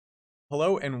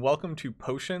Hello and welcome to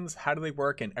Potions, How Do They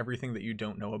Work, and Everything That You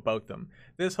Don't Know About Them.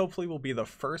 This hopefully will be the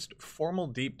first formal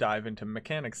deep dive into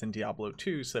mechanics in Diablo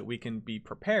 2 so that we can be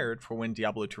prepared for when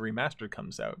Diablo 2 Remastered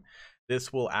comes out.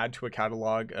 This will add to a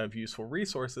catalog of useful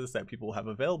resources that people will have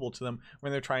available to them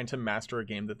when they're trying to master a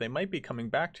game that they might be coming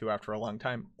back to after a long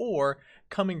time, or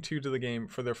coming to the game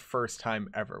for their first time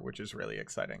ever, which is really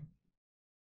exciting.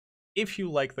 If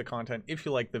you like the content, if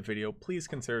you like the video, please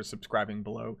consider subscribing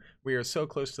below. We are so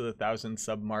close to the 1,000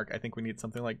 sub mark. I think we need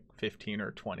something like 15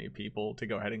 or 20 people to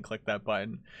go ahead and click that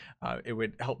button. It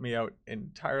would help me out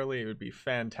entirely. It would be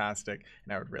fantastic,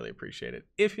 and I would really appreciate it.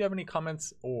 If you have any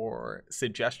comments or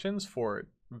suggestions for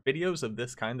videos of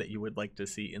this kind that you would like to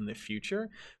see in the future,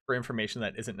 for information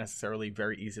that isn't necessarily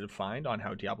very easy to find on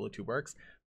how Diablo 2 works,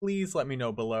 please let me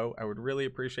know below. I would really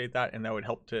appreciate that, and that would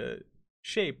help to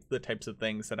shape the types of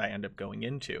things that I end up going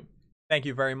into. Thank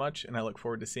you very much, and I look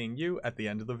forward to seeing you at the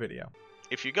end of the video.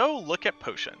 If you go look at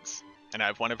potions, and I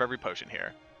have one of every potion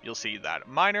here, you'll see that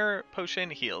minor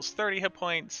potion heals 30 hit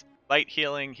points, light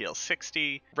healing heals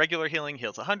 60, regular healing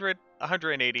heals 100,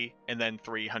 180, and then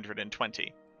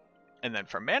 320. And then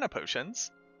for mana potions,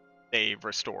 they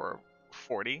restore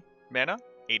 40 mana,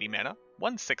 80 mana,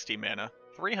 160 mana,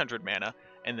 300 mana,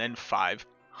 and then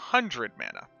 500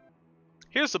 mana.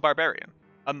 Here's the Barbarian.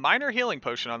 A minor healing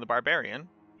potion on the Barbarian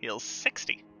heals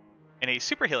 60, and a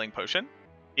super healing potion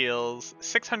heals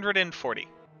 640.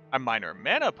 A minor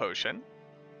mana potion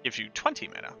gives you 20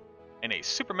 mana, and a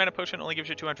super mana potion only gives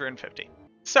you 250.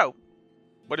 So,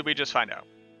 what did we just find out?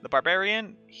 The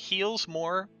Barbarian heals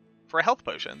more for health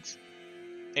potions,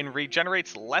 and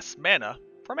regenerates less mana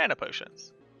for mana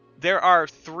potions. There are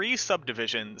 3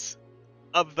 subdivisions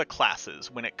of the classes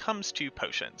when it comes to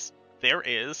potions. There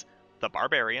is the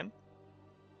Barbarian,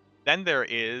 then there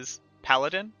is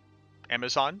Paladin,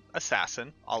 Amazon,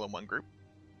 Assassin, all in one group,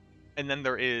 and then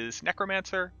there is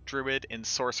Necromancer, Druid, and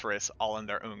Sorceress all in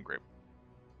their own group.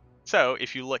 So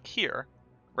if you look here,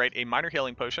 right, a minor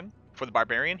healing potion for the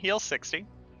Barbarian heals 60,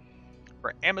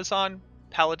 for Amazon,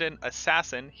 Paladin,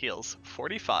 Assassin heals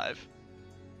 45,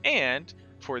 and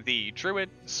for the Druid,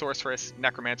 Sorceress,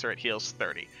 Necromancer it heals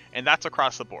 30, and that's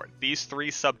across the board. These 3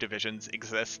 subdivisions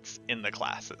exists in the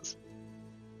classes.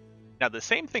 Now the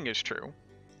same thing is true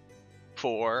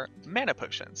for mana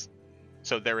potions.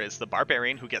 So there is the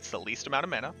Barbarian who gets the least amount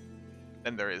of mana,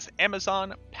 then there is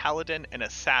Amazon, Paladin, and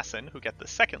Assassin who get the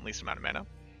second least amount of mana,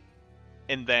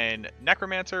 and then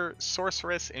Necromancer,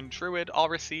 Sorceress, and Druid all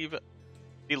receive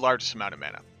the largest amount of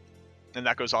mana, and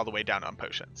that goes all the way down on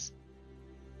potions.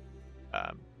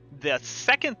 The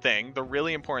second thing, the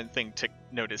really important thing to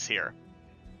notice here,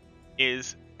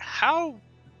 is how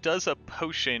does a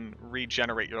potion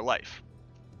regenerate your life?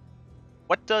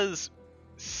 What does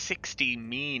 60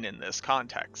 mean in this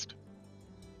context?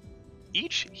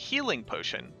 Each healing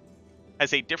potion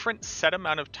has a different set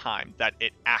amount of time that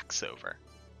it acts over.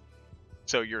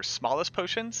 So your smallest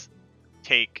potions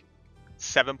take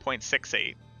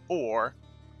 7.68, or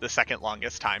the second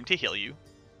longest time to heal you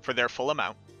for their full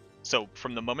amount. So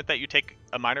from the moment that you take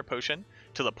a minor potion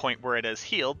to the point where it has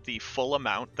healed the full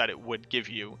amount that it would give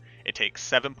you, it takes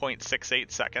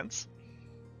 7.68 seconds.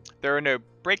 There are no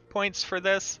breakpoints for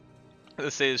this.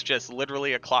 This is just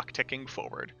literally a clock ticking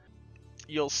forward.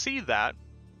 You'll see that.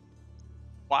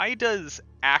 Why does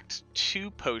Act 2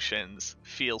 potions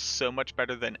feel so much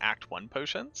better than Act 1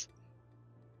 potions?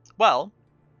 Well,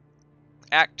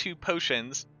 Act 2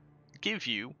 potions give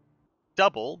you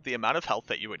double the amount of health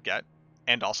that you would get,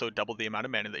 and also double the amount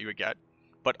of mana that you would get,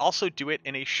 but also do it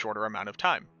in a shorter amount of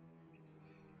time.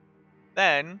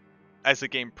 Then, as the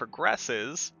game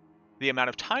progresses, the amount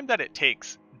of time that it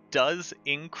takes does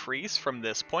increase from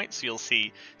this point, so you'll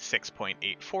see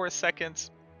 6.84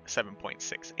 seconds,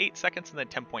 7.68 seconds, and then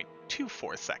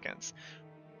 10.24 seconds.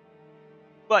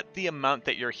 But the amount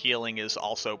that you're healing is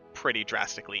also pretty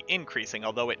drastically increasing,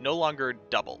 although it no longer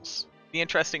doubles. The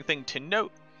interesting thing to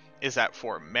note is that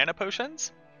for mana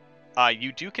potions,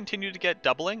 you do continue to get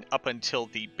doubling up until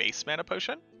the base mana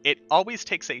potion. It always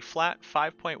takes a flat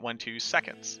 5.12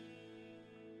 seconds.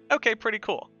 Okay, pretty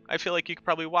cool. I feel like you could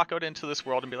probably walk out into this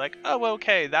world and be like, oh,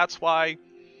 okay, that's why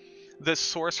the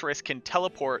Sorceress can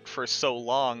teleport for so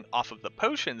long off of the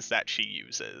potions that she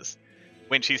uses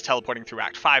when she's teleporting through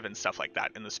Act 5 and stuff like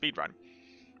that in the speedrun.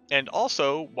 And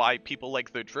also why people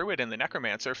like the Druid and the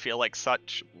Necromancer feel like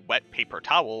such wet paper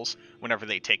towels whenever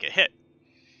they take a hit.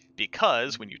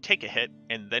 Because when you take a hit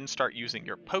and then start using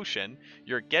your potion,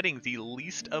 you're getting the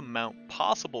least amount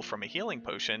possible from a healing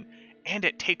potion, and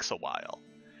it takes a while.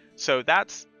 So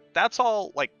that's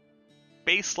all like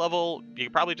base level. You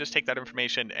could probably just take that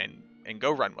information and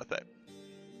go run with it.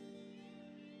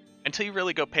 until you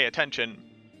really go pay attention,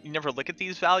 you never look at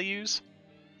these values.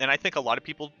 And I think a lot of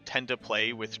people tend to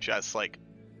play with just like,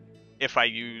 if I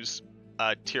use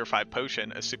a tier 5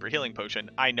 potion, a super healing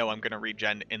potion, I know I'm going to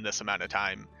regen in this amount of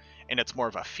time. And it's more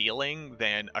of a feeling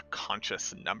than a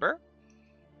conscious number.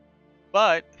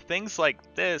 But things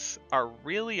like this are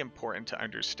really important to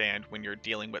understand when you're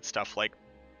dealing with stuff like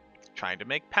trying to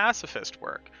make pacifist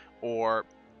work or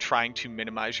trying to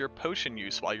minimize your potion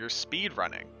use while you're speed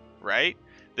running, right?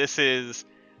 This is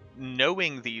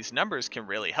knowing these numbers can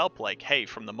really help. Like, hey,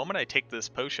 from the moment I take this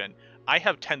potion, I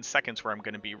have 10 seconds where I'm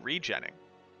going to be regenning.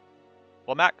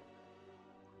 Well, Mac,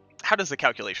 how does the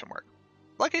calculation work?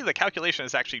 Luckily, the calculation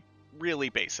is actually really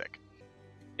basic.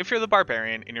 If you're the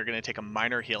barbarian and you're going to take a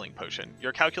minor healing potion,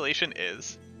 your calculation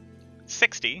is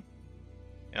 60,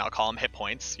 and I'll call them hit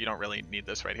points, you don't really need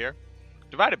this right here,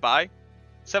 divided by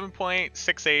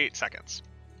 7.68 seconds.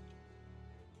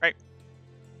 Right?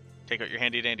 Take out your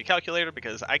handy dandy calculator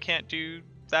because I can't do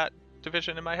that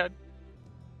division in my head.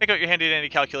 Take out your handy dandy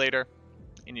calculator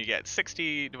and you get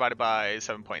 60 divided by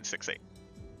 7.68.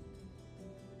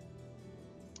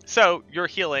 So you're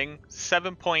healing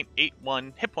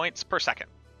 7.81 hit points per second.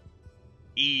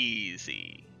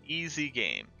 Easy. Easy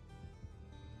game.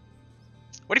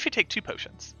 What if you take 2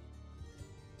 potions?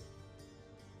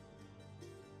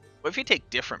 What if you take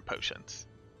different potions?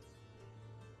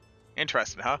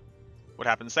 Interesting, huh? What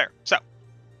happens there? So,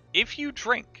 if you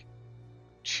drink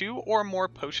 2 or more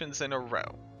potions in a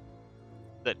row,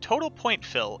 the total point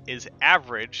fill is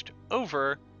averaged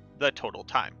over the total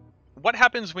time. What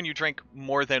happens when you drink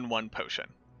more than 1 potion?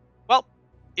 Well,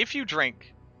 if you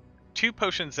drink 2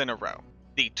 potions in a row,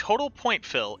 the total point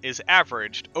fill is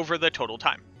averaged over the total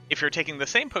time. If you're taking the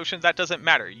same potion, that doesn't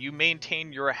matter. You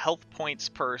maintain your health points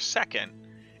per second,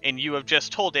 and you have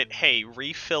just told it, hey,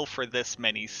 refill for this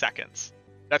many seconds.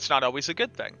 That's not always a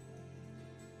good thing.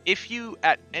 If you,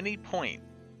 at any point,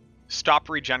 stop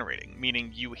regenerating,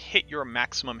 meaning you hit your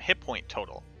maximum hit point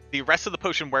total, the rest of the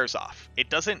potion wears off. It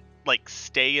doesn't, like,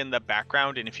 stay in the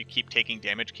background, and if you keep taking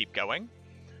damage, keep going.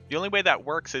 The only way that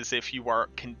works is if you are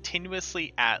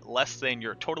continuously at less than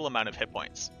your total amount of hit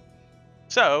points.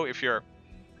 So, if you're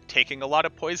taking a lot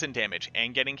of poison damage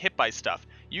and getting hit by stuff,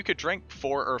 you could drink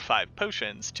 4 or 5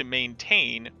 potions to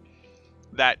maintain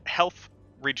that health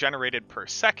regenerated per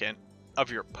second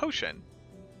of your potion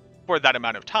for that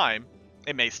amount of time.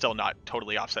 It may still not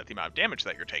totally offset the amount of damage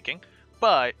that you're taking,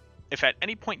 but if at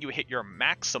any point you hit your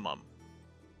maximum,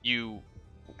 you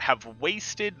have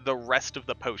wasted the rest of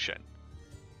the potion.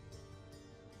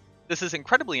 This is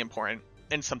incredibly important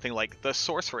in something like the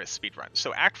Sorceress speedrun.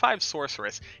 So Act 5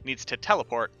 Sorceress needs to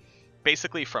teleport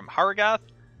basically from Haragath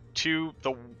to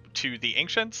the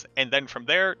Ancients, and then from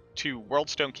there to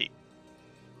Worldstone Keep.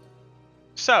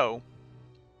 So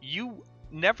you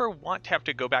never want to have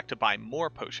to go back to buy more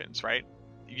potions, right?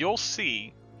 You'll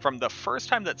see from the first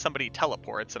time that somebody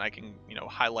teleports, and I can,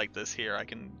 highlight this here, I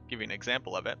can give you an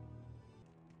example of it.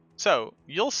 So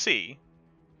you'll see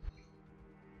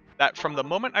that from the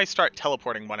moment I start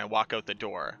teleporting when I walk out the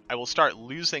door, I will start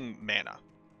losing mana,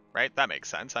 right? That makes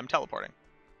sense. I'm teleporting.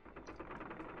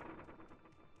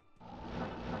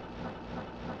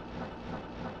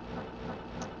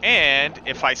 And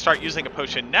if I start using a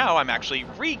potion now, I'm actually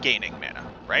regaining mana,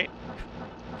 right?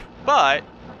 But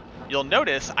you'll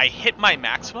notice I hit my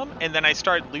maximum and then I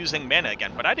started losing mana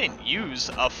again, but I didn't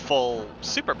use a full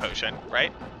super potion,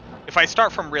 right? If I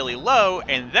start from really low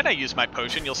and then I use my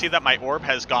potion, you'll see that my orb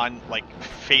has gone, like,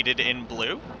 faded in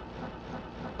blue.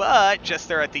 But just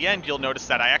there at the end, you'll notice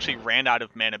that I actually ran out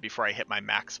of mana before I hit my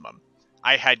maximum.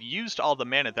 I had used all the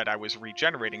mana that I was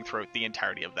regenerating throughout the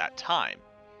entirety of that time.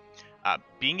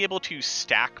 Being able to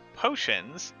stack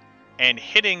potions and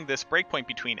hitting this breakpoint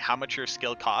between how much your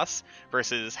skill costs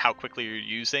versus how quickly you're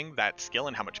using that skill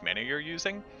and how much mana you're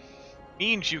using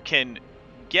means you can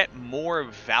get more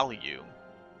value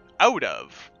out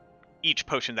of each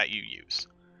potion that you use.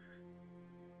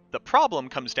 The problem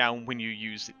comes down when you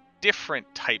use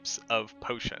different types of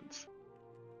potions.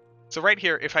 So right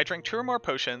here, if I drink 2 or more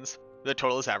potions, the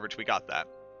total is average, we got that.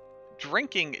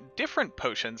 Drinking different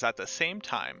potions at the same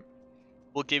time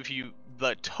will give you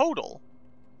the total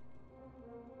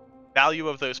value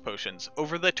of those potions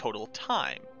over the total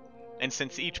time. And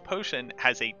since each potion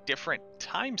has a different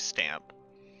timestamp,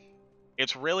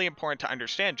 it's really important to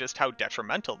understand just how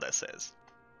detrimental this is.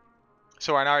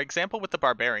 So in our example with the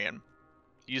Barbarian,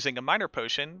 using a minor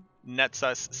potion nets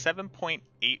us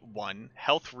 7.81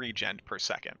 health regen per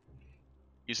second.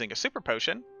 Using a super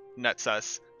potion nets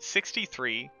us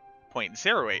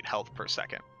 63.08 health per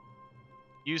second.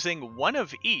 Using one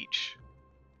of each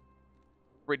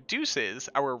reduces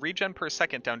our regen per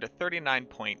second down to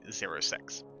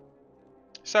 39.06.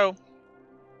 So,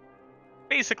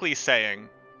 basically saying,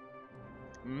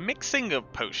 mixing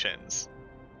of potions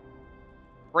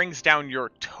brings down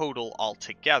your total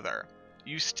altogether.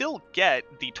 You still get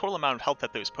the total amount of health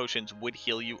that those potions would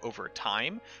heal you over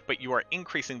time, but you are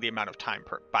increasing the amount of time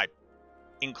by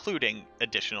including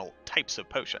additional types of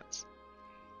potions.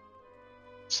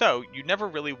 So you never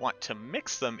really want to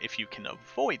mix them if you can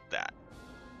avoid that.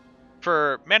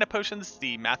 For mana potions,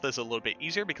 the math is a little bit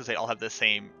easier because they all have the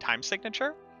same time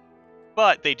signature,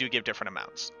 but they do give different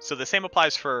amounts. So the same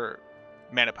applies for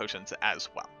mana potions as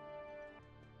well.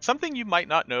 Something you might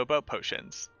not know about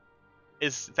potions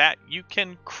is that you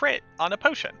can crit on a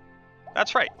potion.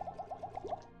 That's right.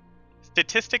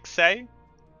 Statistics say,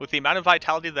 with the amount of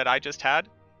vitality that I just had,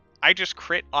 I just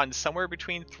crit on somewhere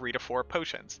between 3 to 4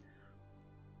 potions.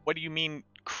 What do you mean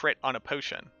crit on a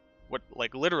potion?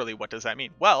 Literally, what does that mean?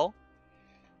 Well,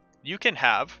 you can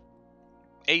have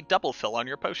a double fill on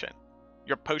your potion.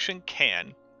 Your potion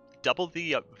can double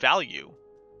the value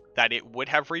that it would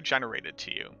have regenerated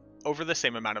to you over the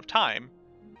same amount of time.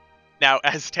 Now,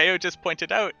 as Teo just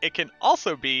pointed out, it can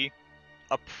also be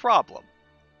a problem.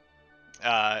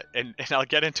 And I'll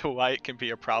get into why it can be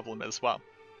a problem as well.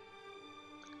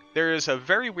 There is a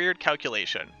very weird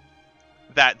calculation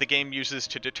that the game uses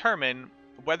to determine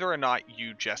whether or not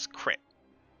you just crit.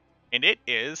 And it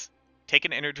is take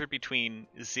an integer between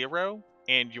 0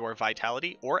 and your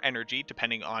vitality or energy,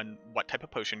 depending on what type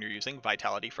of potion you're using.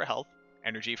 Vitality for health,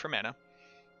 energy for mana.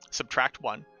 Subtract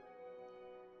 1.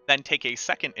 Then take a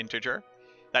second integer.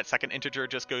 That second integer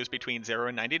just goes between 0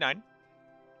 and 99.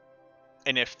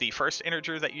 And if the first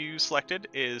integer that you selected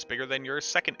is bigger than your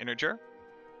second integer,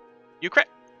 you crit.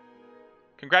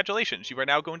 Congratulations, you are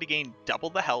now going to gain double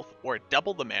the health or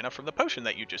double the mana from the potion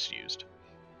that you just used.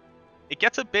 It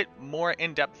gets a bit more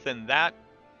in-depth than that.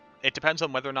 It depends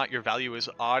on whether or not your value is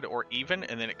odd or even,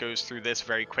 and then it goes through this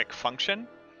very quick function.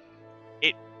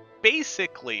 It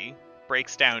basically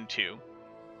breaks down to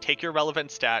take your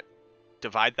relevant stat,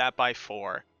 divide that by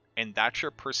 4, and that's your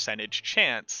percentage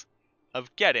chance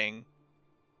of getting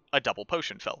a double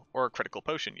potion fill or a critical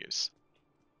potion use.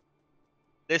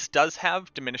 This does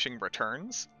have diminishing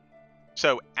returns.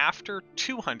 So after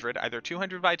 200, either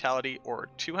 200 vitality or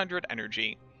 200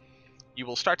 energy, you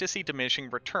will start to see diminishing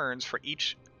returns for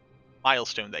each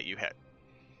milestone that you hit.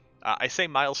 I say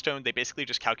milestone, they basically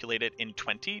just calculate it in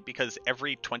 20 because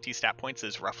every 20 stat points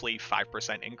is roughly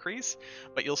 5% increase.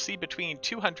 But you'll see between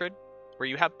 200, where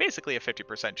you have basically a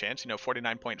 50% chance,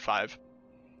 49.5,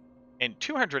 and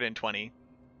 220,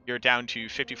 you're down to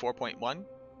 54.1,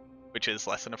 which is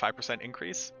less than a 5%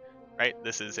 increase, right?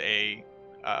 This is a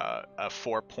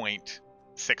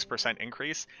 4.6%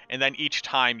 increase, and then each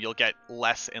time you'll get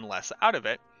less and less out of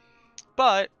it,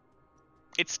 but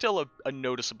it's still a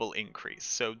noticeable increase.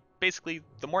 So basically,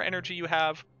 the more energy you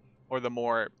have, or the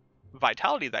more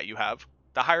vitality that you have,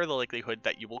 the higher the likelihood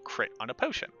that you will crit on a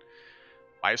potion.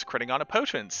 Why is critting on a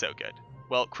potion so good?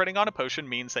 Well, critting on a potion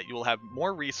means that you will have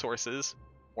more resources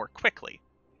more quickly.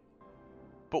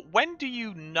 But when do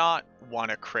you not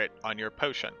want to crit on your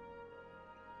potion?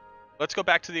 Let's go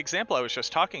back to the example I was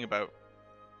just talking about,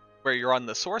 where you're on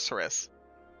the Sorceress,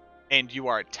 and you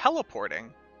are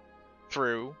teleporting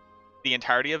through the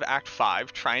entirety of Act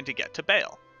 5 trying to get to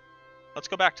Bale. Let's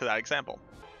go back to that example.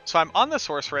 So I'm on the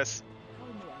Sorceress,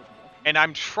 and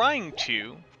I'm trying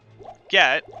to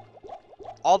get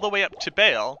all the way up to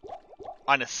Bale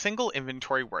on a single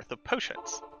inventory worth of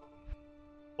potions.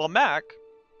 Well, Mac,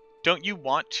 don't you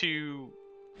want to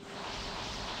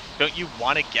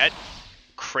get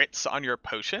crits on your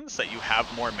potions so that you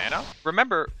have more mana?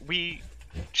 Remember, we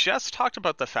just talked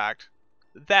about the fact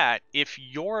that if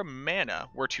your mana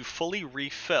were to fully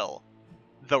refill,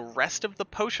 the rest of the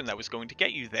potion that was going to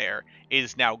get you there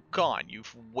is now gone.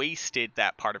 You've wasted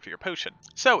that part of your potion.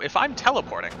 So if I'm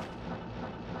teleporting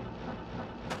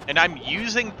and I'm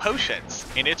using potions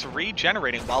and it's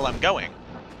regenerating while I'm going,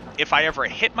 if I ever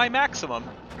hit my maximum,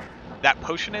 that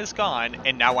potion is gone,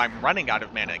 and now I'm running out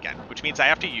of mana again, which means I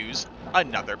have to use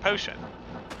another potion.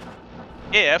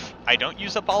 If I don't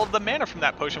use up all of the mana from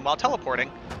that potion while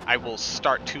teleporting, I will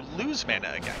start to lose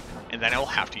mana again, and then I will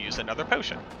have to use another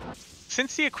potion.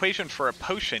 Since the equation for a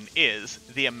potion is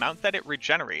the amount that it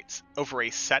regenerates over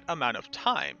a set amount of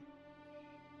time,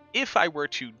 if I were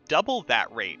to double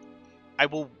that rate, I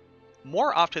will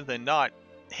more often than not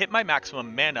hit my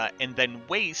maximum mana and then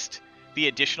waste the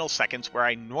additional seconds where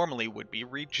I normally would be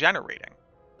regenerating.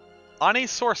 On a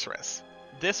Sorceress,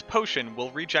 this potion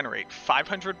will regenerate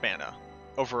 500 mana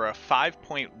over a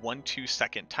 5.12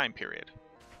 second time period.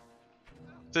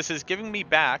 This is giving me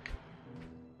back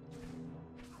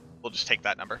we'll just take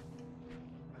that number.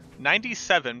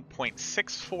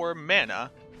 97.64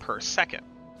 mana per second.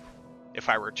 If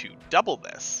I were to double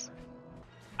this,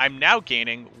 I'm now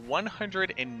gaining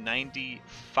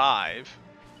 195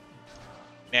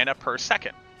 mana per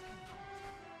second.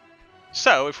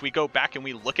 So if we go back and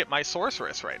we look at my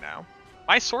Sorceress right now,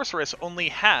 my Sorceress only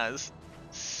has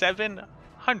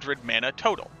 700 mana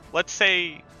total. Let's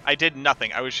say I did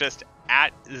nothing. I was just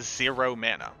at 0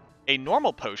 mana. A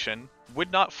normal potion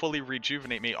would not fully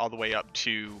rejuvenate me all the way up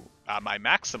to my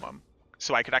maximum,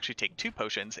 so I could actually take 2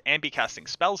 potions and be casting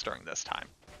spells during this time,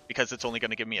 because it's only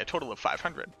going to give me a total of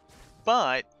 500.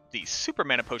 But the super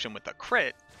mana potion with the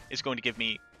crit is going to give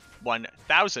me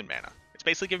 1000 mana. It's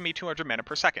basically giving me 200 mana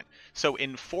per second. So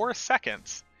in 4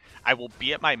 seconds, I will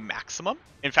be at my maximum.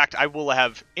 In fact, I will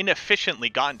have inefficiently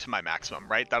gotten to my maximum,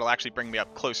 right? That'll actually bring me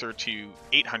up closer to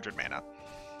 800 mana.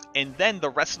 And then the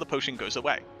rest of the potion goes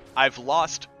away. I've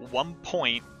lost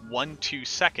 1.12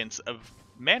 seconds of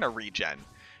mana regen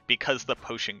because the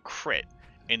potion crit,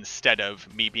 instead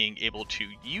of me being able to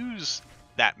use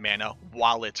that mana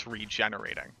while it's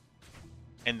regenerating.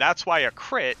 And that's why a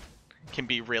crit can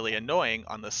be really annoying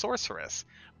on the Sorceress,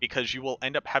 because you will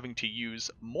end up having to use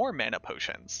more mana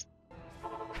potions.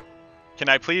 Can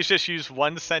I please just use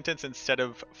 1 sentence instead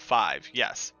of 5?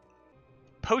 Yes.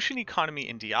 Potion economy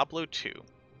in Diablo 2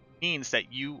 means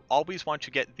that you always want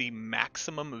to get the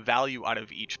maximum value out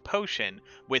of each potion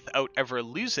without ever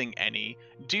losing any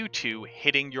due to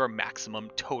hitting your maximum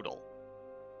total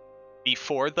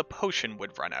before the potion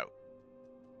would run out.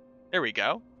 There we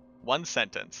go. 1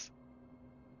 sentence.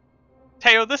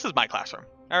 Teo, this is my classroom.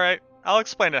 Alright, I'll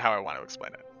explain it how I want to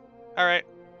explain it. Alright,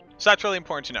 so that's really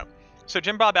important to know. So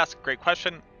Jim Bob asked a great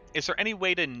question. Is there any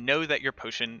way to know that your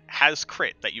potion has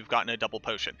crit, that you've gotten a double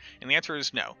potion? And the answer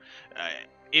is no.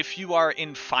 If you are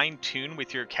in fine tune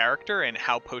with your character and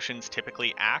how potions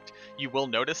typically act, you will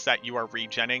notice that you are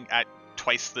regenning at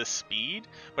twice the speed,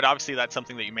 but obviously that's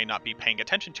something that you may not be paying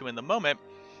attention to in the moment,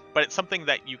 but it's something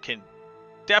that you can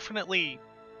definitely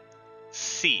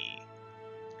see.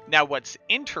 Now what's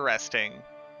interesting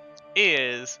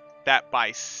is that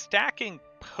by stacking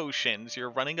potions, you're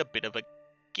running a bit of a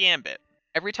gambit.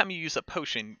 Every time you use a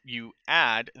potion, you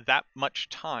add that much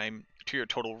time to your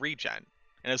total regen.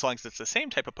 And as long as it's the same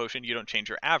type of potion, you don't change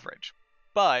your average.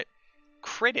 But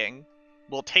critting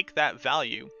will take that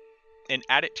value and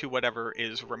add it to whatever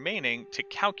is remaining to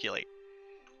calculate.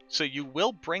 So you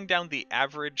will bring down the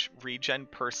average regen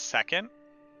per second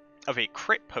of a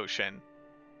crit potion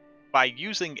by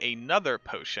using another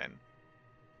potion.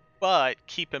 But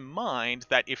keep in mind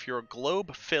that if your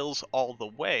globe fills all the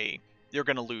way, you're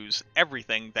going to lose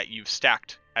everything that you've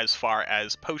stacked as far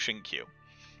as potion queue.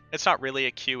 It's not really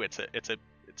a queue, it's a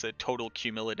total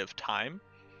cumulative time.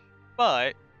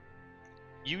 But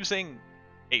using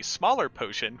a smaller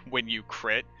potion when you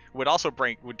crit would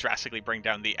drastically bring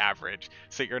down the average,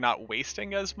 so you're not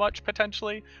wasting as much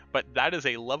potentially. But that is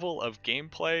a level of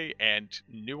gameplay and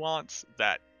nuance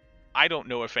that I don't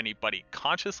know if anybody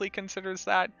consciously considers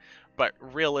that, but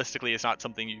realistically it's not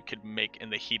something you could make in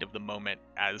the heat of the moment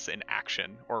as an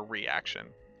action or reaction.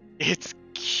 It's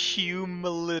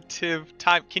cumulative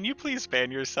time. Can you please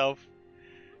ban yourself?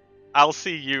 I'll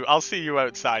see you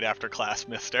outside after class,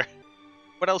 mister.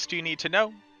 What else do you need to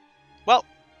know? Well,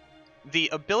 the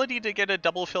ability to get a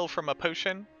double fill from a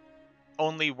potion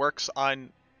only works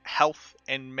on health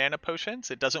and mana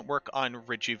potions. It doesn't work on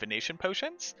rejuvenation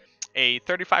potions. A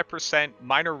 35%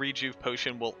 minor rejuve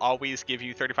potion will always give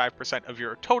you 35% of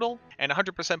your total, and a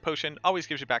 100% potion always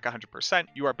gives you back 100%.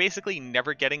 You are basically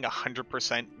never getting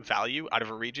 100% value out of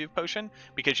a rejuve potion,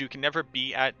 because you can never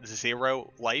be at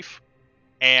 0 life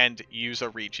and use a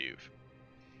rejuve.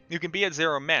 You can be at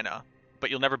 0 mana, but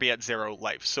you'll never be at 0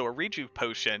 life. So a rejuve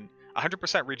potion,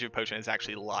 100% rejuve potion, is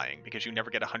actually lying, because you never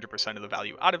get 100% of the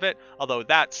value out of it, although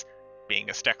that's being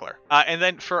a stickler. And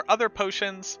then for other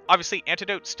potions, obviously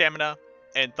Antidote, Stamina,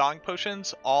 and Thawing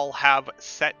potions all have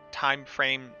set time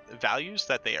frame values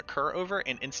that they occur over,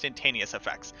 and instantaneous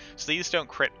effects. So these don't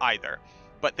crit either,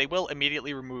 but they will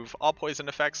immediately remove all poison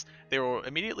effects, they will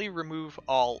immediately remove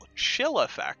all chill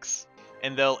effects,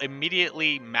 and they'll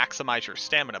immediately maximize your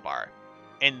stamina bar,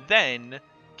 and then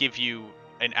give you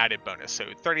an added bonus. So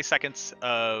 30 seconds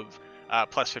of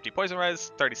plus 50 poison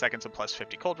res, 30 seconds of plus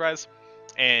 50 cold res,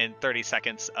 and 30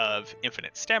 seconds of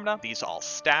infinite stamina. These all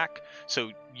stack,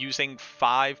 so using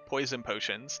 5 poison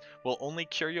potions will only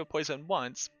cure you of poison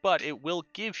once, but it will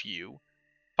give you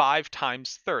 5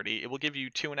 times 30. It will give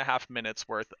you 2.5 minutes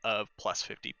worth of plus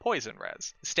 50 poison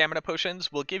res. Stamina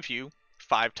potions will give you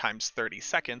 5 times 30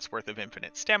 seconds worth of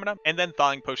infinite stamina, and then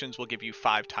Thawing Potions will give you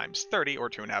 5 times 30 or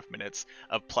 2.5 minutes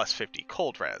of plus 50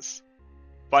 cold res.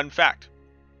 Fun fact,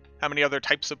 how many other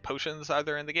types of potions are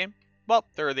there in the game? Well,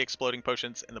 there are the exploding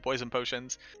potions and the poison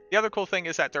potions. The other cool thing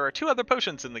is that there are 2 other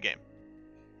potions in the game.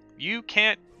 You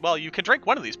can drink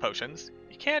one of these potions.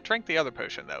 You can't drink the other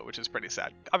potion though, which is pretty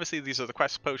sad. Obviously, these are the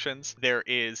quest potions. There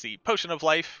is the Potion of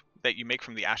Life that you make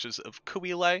from the ashes of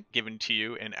Kuile, given to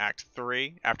you in Act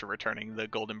 3 after returning the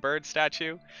Golden Bird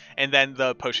statue. And then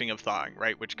the Potion of Thawing,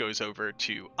 right, which goes over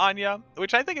to Anya,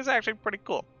 which I think is actually pretty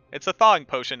cool. It's a thawing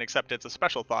potion, except it's a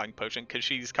special thawing potion because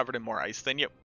she's covered in more ice than you.